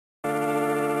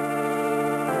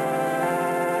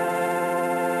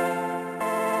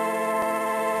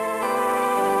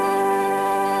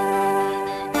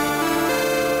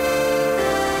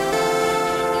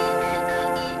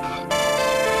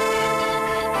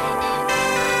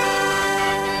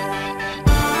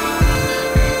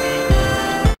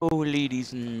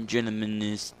ladies and gentlemen,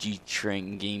 it's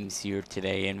G-Train Games here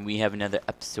today, and we have another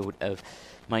episode of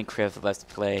Minecraft Let's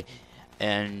Play.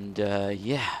 And,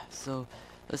 yeah, so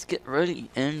let's get ready.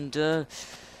 And, ooh,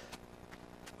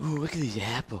 look at these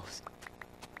apples.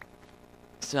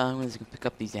 So I'm just gonna pick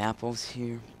up these apples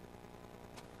here.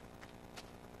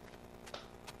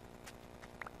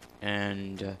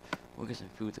 And, we'll get some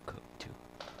food to cook, too.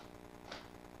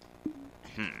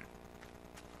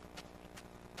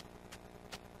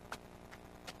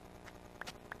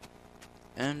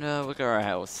 And look at our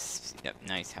house. Yep,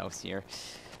 nice house here.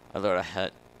 A little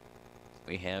hut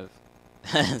we have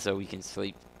so we can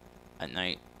sleep at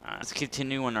night. Let's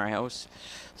continue on our house.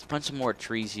 Let's punch some more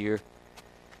trees here.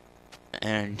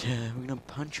 And we're gonna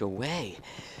punch away.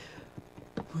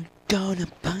 We're gonna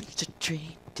punch the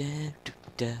tree down to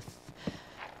death.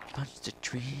 Punch the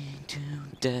tree to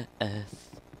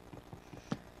death.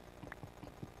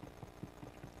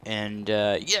 And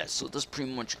yeah, so that's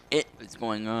pretty much it that's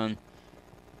going on.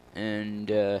 And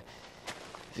if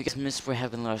you guys missed what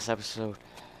happened last episode,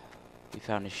 we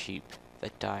found a sheep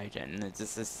that died, and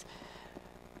this is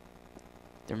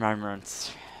the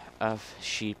remembrance of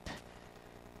sheep.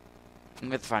 I'm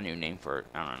gonna find a new name for it.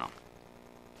 I don't know.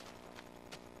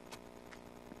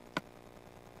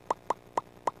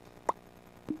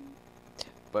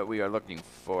 But we are looking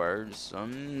for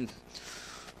some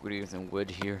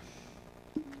wood here.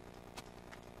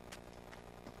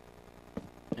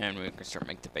 And we can start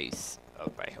make the base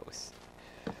of my house.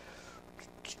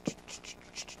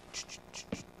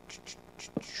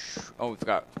 Oh, we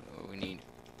forgot. We need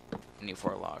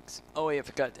 4 logs. Oh, yeah, I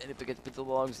forgot to put the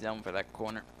logs down for that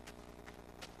corner.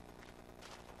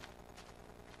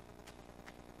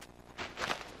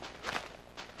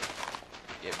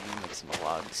 Yeah, we need some more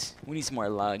logs. We need some more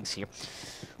logs here.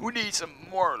 We need some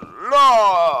more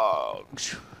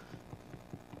logs.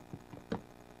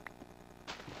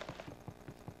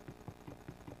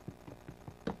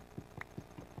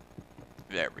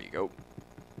 There we go.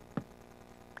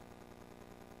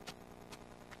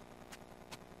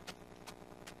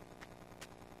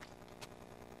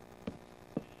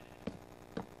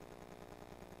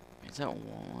 Is that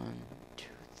 1, 2,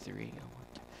 3?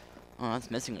 Oh, that's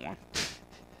missing one.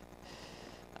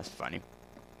 That's funny.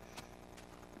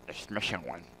 It's missing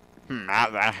one. How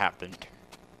that happened?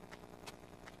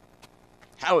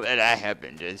 How that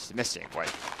happened is missing one.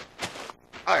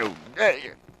 Oh,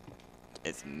 yeah.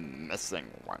 It's missing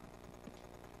one.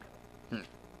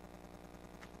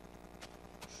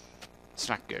 It's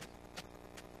not good.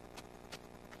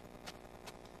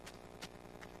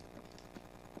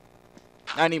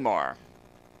 Not anymore.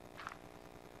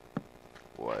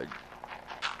 1,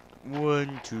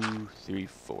 2, 3,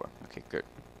 4. Okay, good.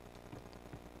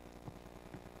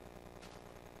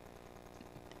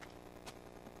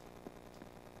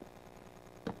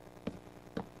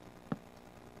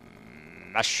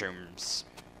 Mushrooms.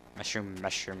 Mushroom.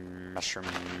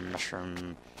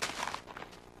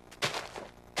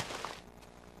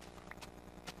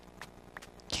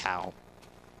 Cow.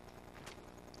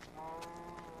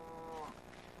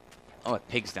 Oh, a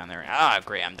pig's down there. Ah,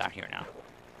 great, I'm down here now.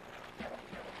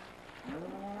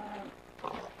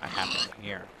 I have it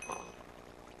here.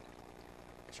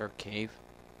 Is there a cave?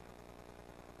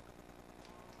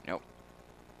 Nope.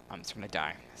 I'm just gonna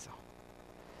die, so.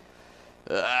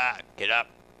 Get up.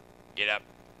 Get up.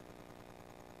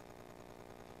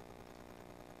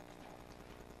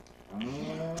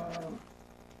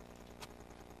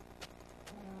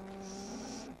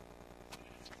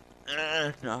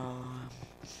 No.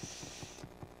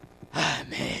 Ah,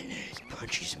 man, let's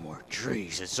punch some more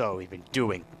trees. That's all we've been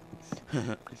doing.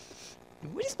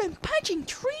 We've just been punching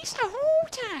trees the whole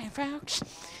time, folks.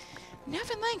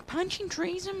 Nothing like punching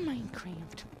trees in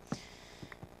Minecraft.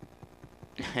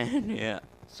 And yeah,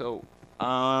 so,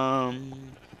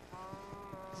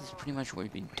 this is pretty much what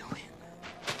we've been doing.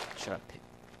 Shut up, pig.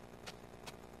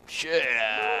 Shut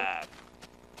up!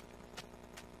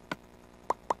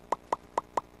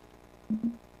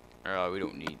 We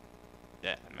don't need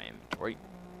that in my inventory.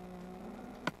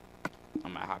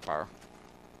 On my hot bar.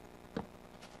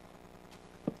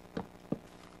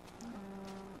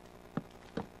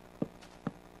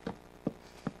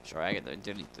 Sorry, I gotta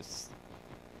delete this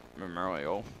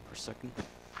memorial for a second.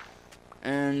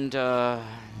 And,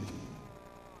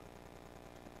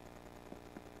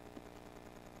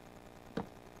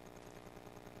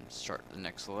 start the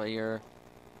next layer.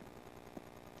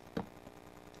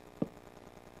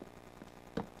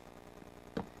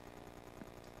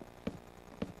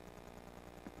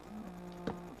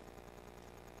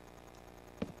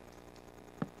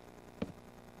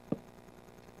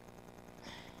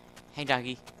 Hey,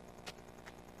 doggy.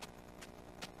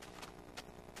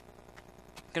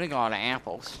 Gonna go out of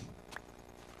apples.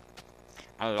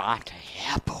 A lot of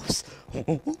apples.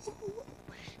 I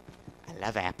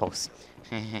love apples.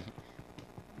 How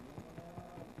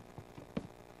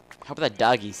about that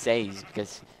doggy says?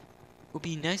 Because it would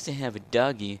be nice to have a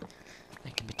doggy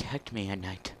that can protect me at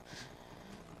night.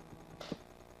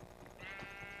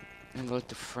 And go with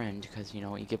the friend, because, you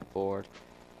know, you get bored.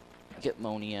 You get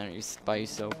lonely out of your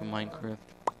spice over Minecraft.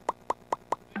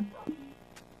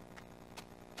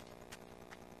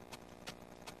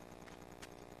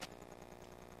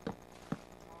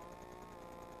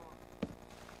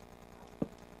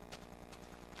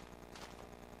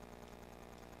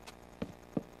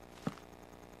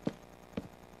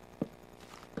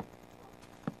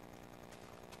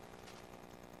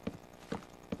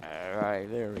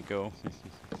 Alright, there we go.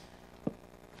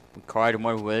 We cried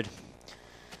more wood.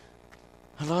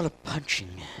 A lot of punching.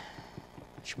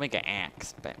 I should make an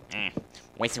axe, but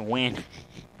waste of wind.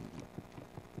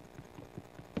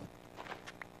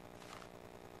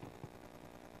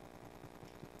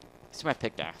 This is my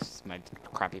pickaxe. My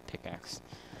crappy pickaxe.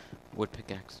 Wood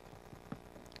pickaxe.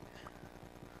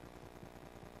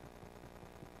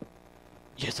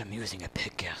 Yes, I'm using a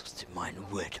pickaxe to mine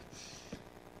wood.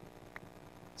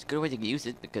 It's a good way to use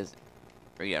it because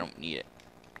really I don't need it.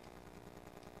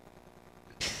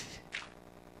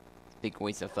 Big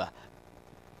waste of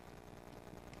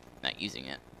not using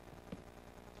it.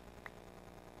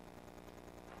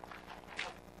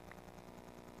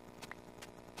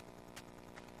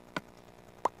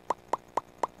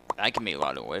 I can make a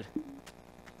lot of wood.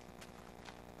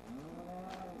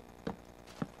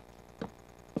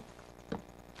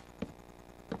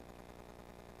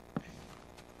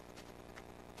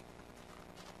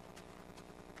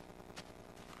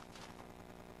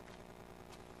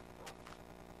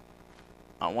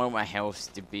 I want my house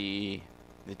to be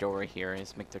the door right here.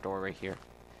 Let's make the door right here.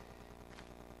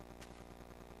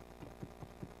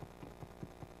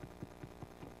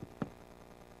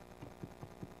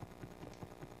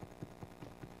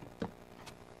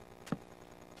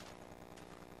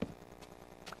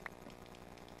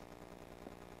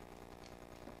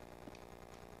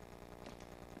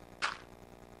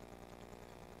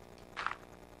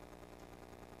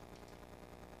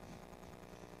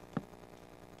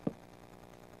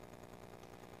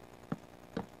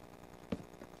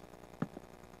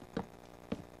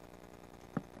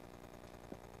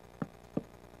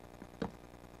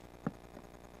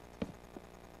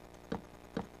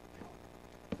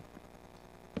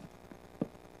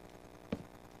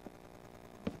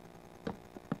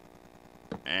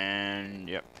 And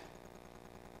yep.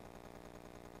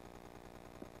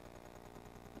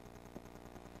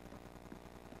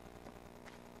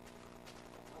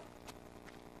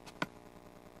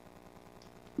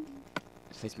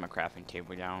 Let's place my crafting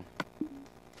table down.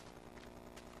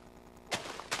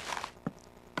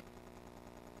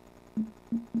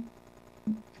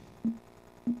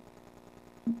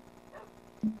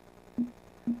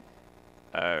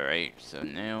 Alright, so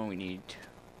now we need to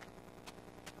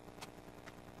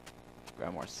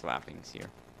grab more slappings here.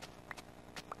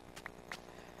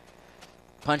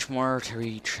 Punch more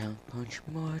tree, punch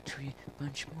more tree,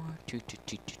 punch more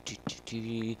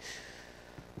tree.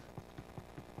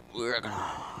 We're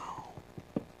gonna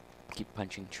keep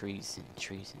punching trees and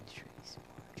trees and trees,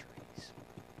 more trees.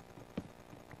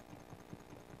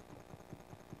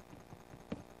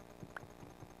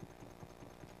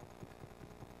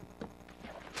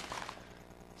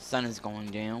 Sun is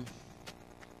going down.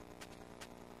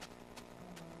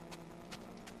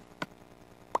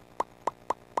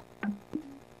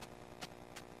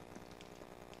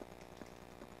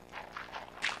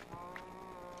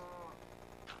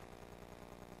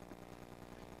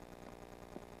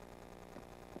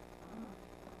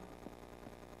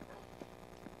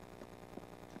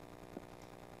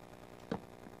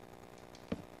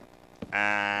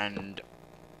 And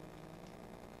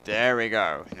there we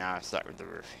go. Now I'll start with the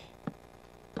roof.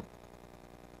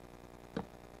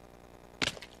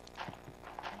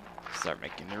 Start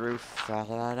making the roof.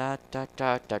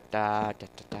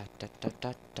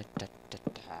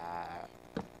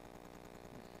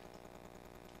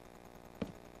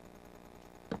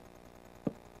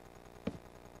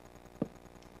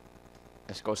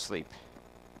 Let's go sleep.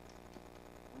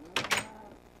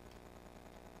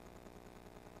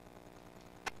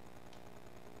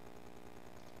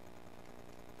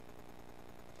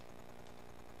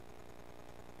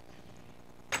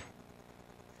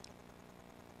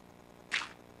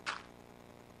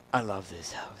 I love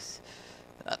this house.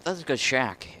 That's a good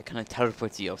shack. It kind of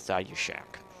teleports you outside your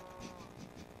shack.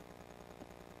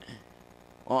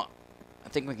 Well, I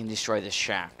think we can destroy this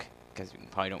shack because we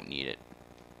probably don't need it.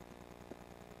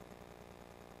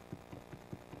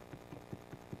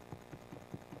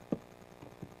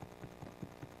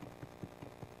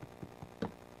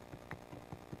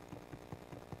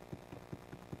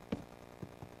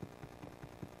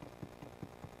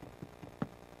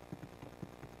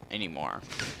 anymore.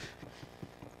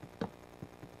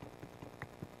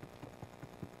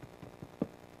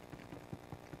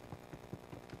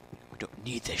 We don't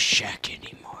need this shack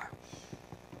anymore.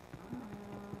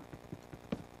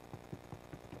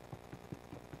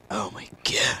 Oh my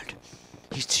god.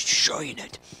 He's destroying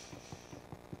it.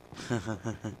 I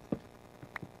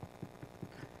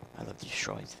love to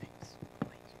destroy things.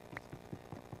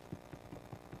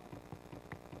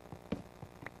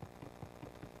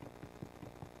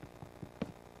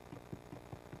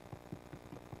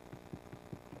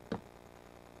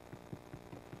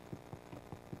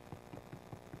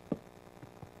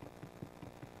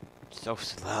 So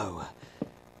slow.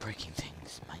 Breaking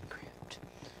things, Minecraft.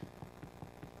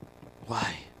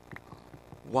 Why?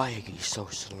 Why are you so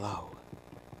slow?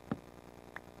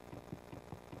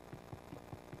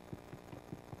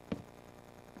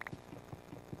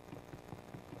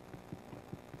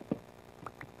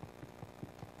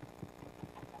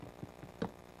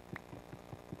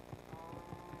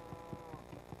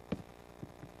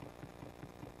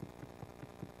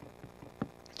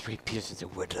 Three pieces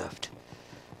of wood left.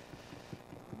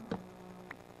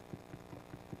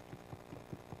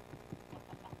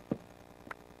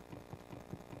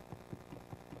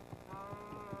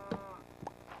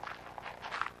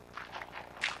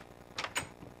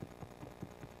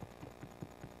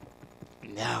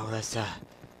 Now let's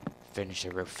finish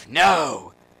the roof.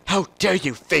 No! How dare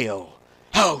you fail?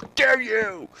 How dare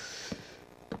you?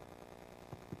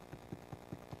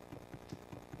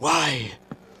 Why?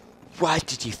 Why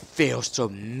did you fail so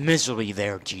miserably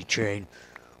there, G-Train?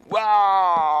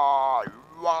 Why?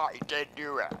 Why did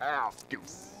you have to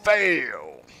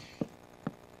fail?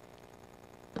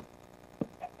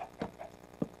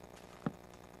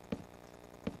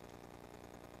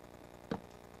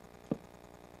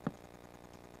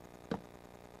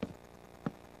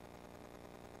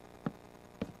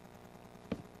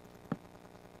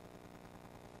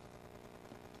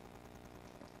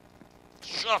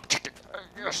 Shut up, chicken.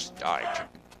 Just die, chicken.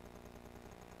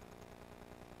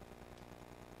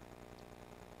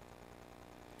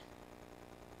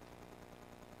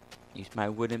 Use my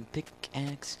wooden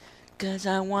pickaxe, 'cause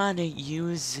I wanna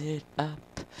use it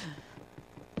up.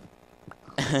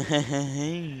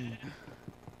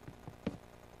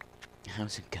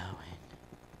 How's it going?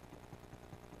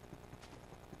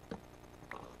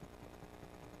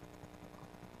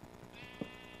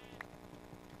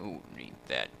 Ooh, need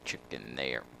that chicken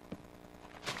there.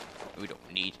 We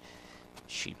don't need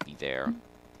sheepy there.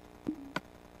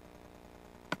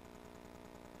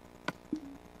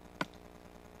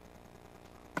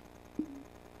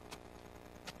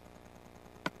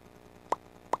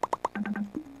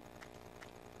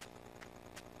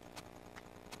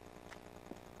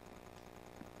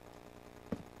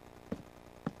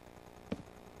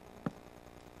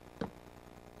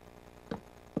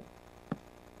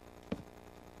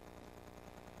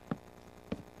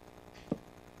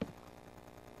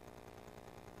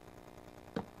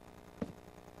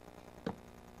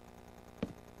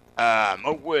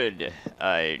 More wood.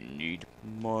 I need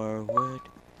more wood.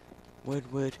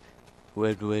 Wood.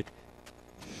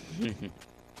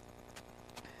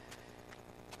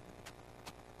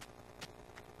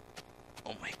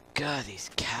 Oh my god,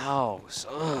 these cows.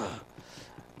 Ugh.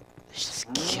 They just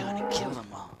gonna kill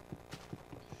them all.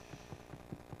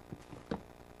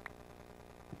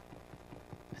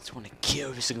 I just want to kill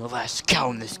every single last cow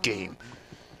in this game.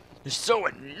 They're so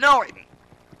annoying.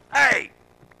 Hey!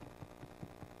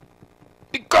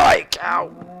 Be quiet, cow!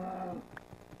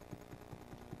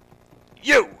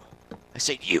 You! I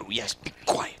said you, yes, be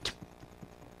quiet.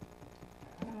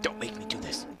 Don't make me do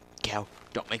this. Cow,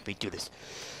 don't make me do this.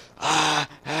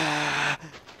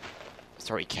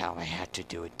 Sorry, cow, I had to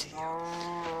do it to you.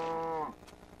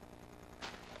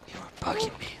 You were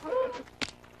bugging me.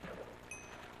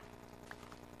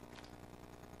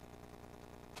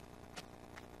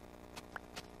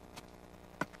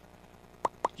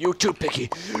 You too, Piggy.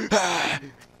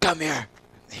 Come here.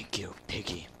 Thank you,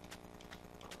 Piggy.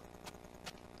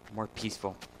 More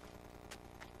peaceful.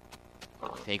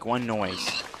 Make one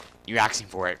noise. You're asking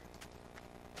for it.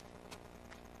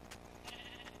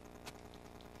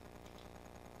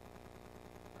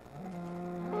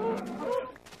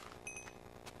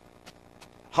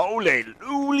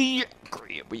 Hallelujah!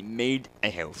 Great, we made a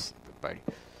house, everybody.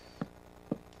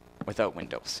 Without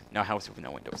windows. No house with no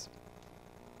windows.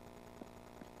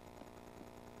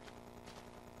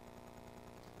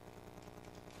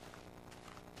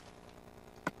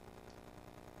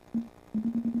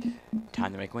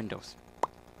 Time to make windows.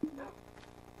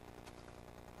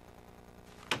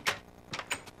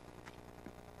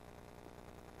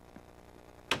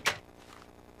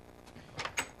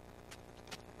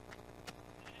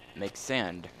 make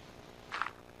sand.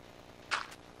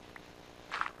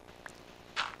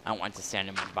 I don't want the sand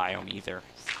in my biome either.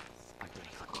 It's ugly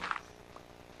looking.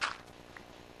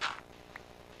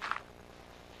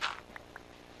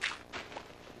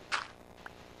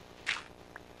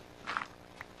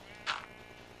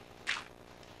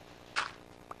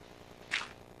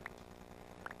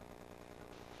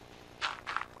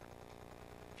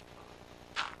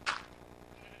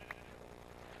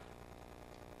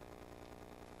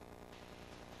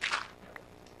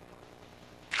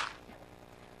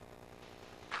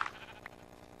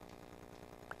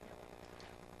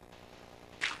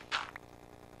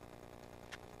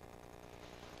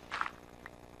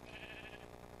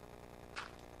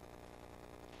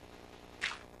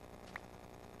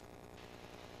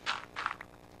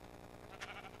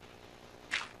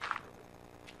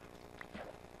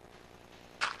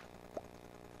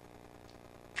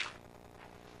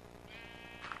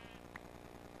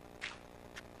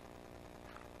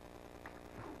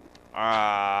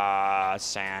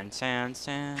 Sand, sand,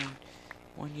 sand.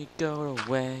 When you go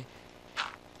away,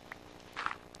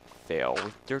 fill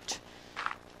with dirt.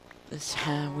 That's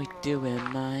how we do in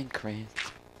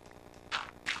Minecraft.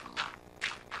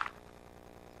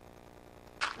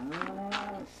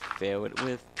 Fill it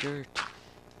with dirt.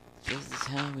 This is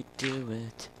how we do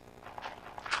it.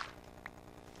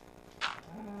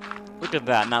 Look at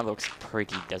that. That looks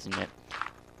pretty, doesn't it?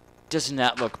 Doesn't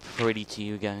that look pretty to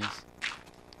you guys?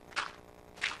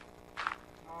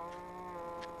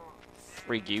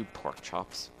 Frig you, pork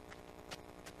chops.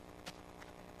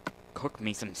 Cook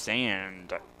me some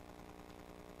sand.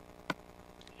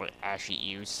 With ashy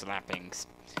you slappings.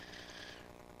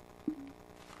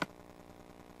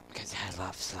 Because I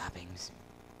love slappings.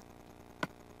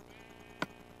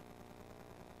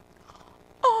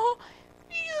 Oh,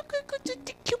 look at the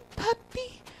cute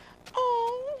puppy.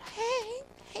 Oh, hey.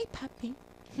 Hey, puppy.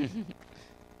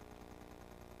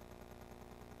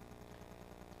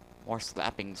 More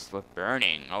slappings with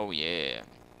burning. Oh, yeah.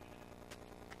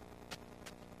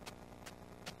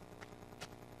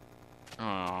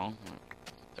 Oh,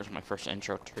 there's my first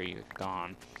intro tree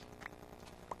gone.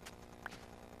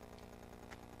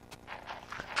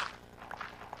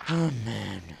 Oh,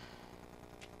 man.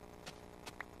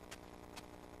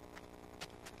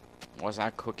 Was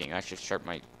that cooking? I should start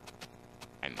my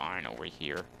mine over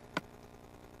here.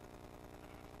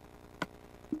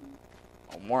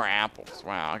 Oh, more apples.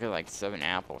 Wow, I got like 7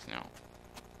 apples now.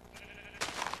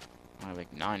 I have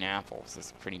like 9 apples.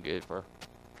 That's pretty good for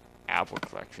apple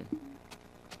collection.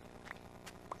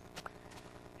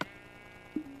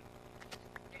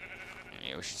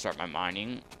 Yeah, we should start my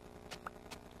mining.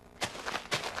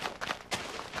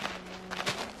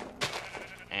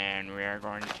 And we are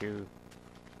going to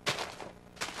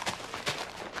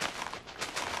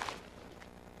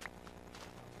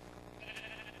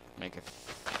make a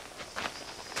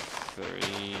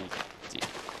 3 deep,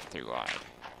 3 wide.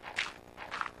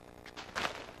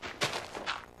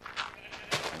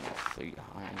 And a 3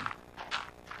 high.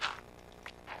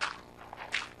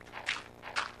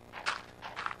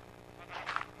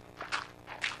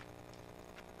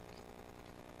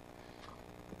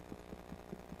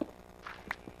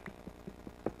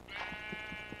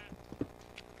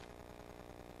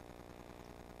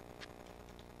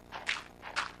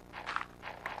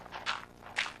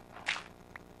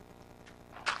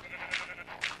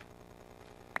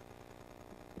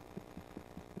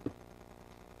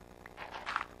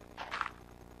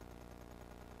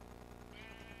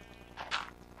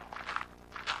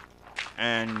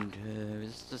 And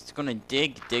it's just gonna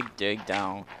dig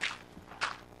down.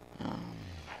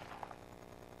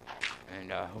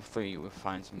 And hopefully we'll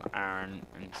find some iron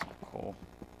and some coal.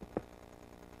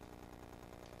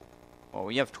 Oh,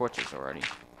 we have torches already.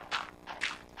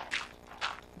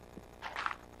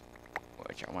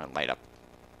 Which I want to light up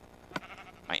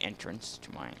my entrance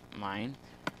to my mine.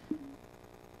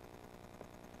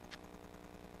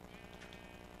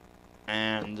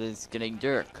 And it's getting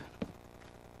dark.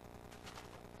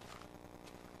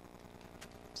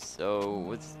 So,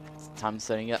 what's the time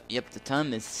setting up? Yep, the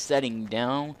time is setting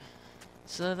down.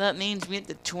 So that means we're at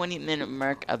the 20-minute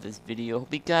mark of this video.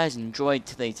 Hope you guys enjoyed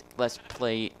today's Let's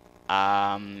Play.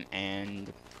 Yeah.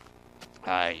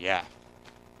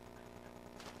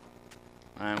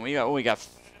 And we got,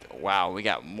 wow, we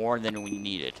got more than we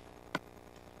needed.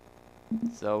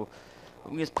 So,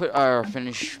 we just put our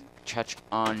finish touch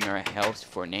on our house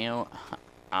for now.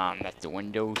 That's the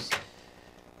windows.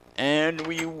 And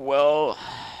we will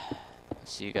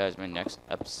see you guys in my next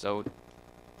episode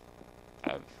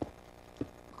of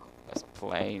Let's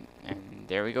Play. And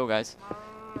there we go, guys.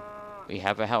 We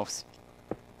have a house.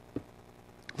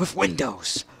 with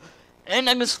windows. And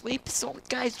I'm asleep, so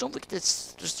guys, don't forget to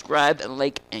subscribe, and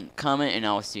like, and comment, and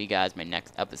I'll see you guys in my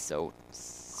next episode.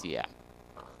 See ya.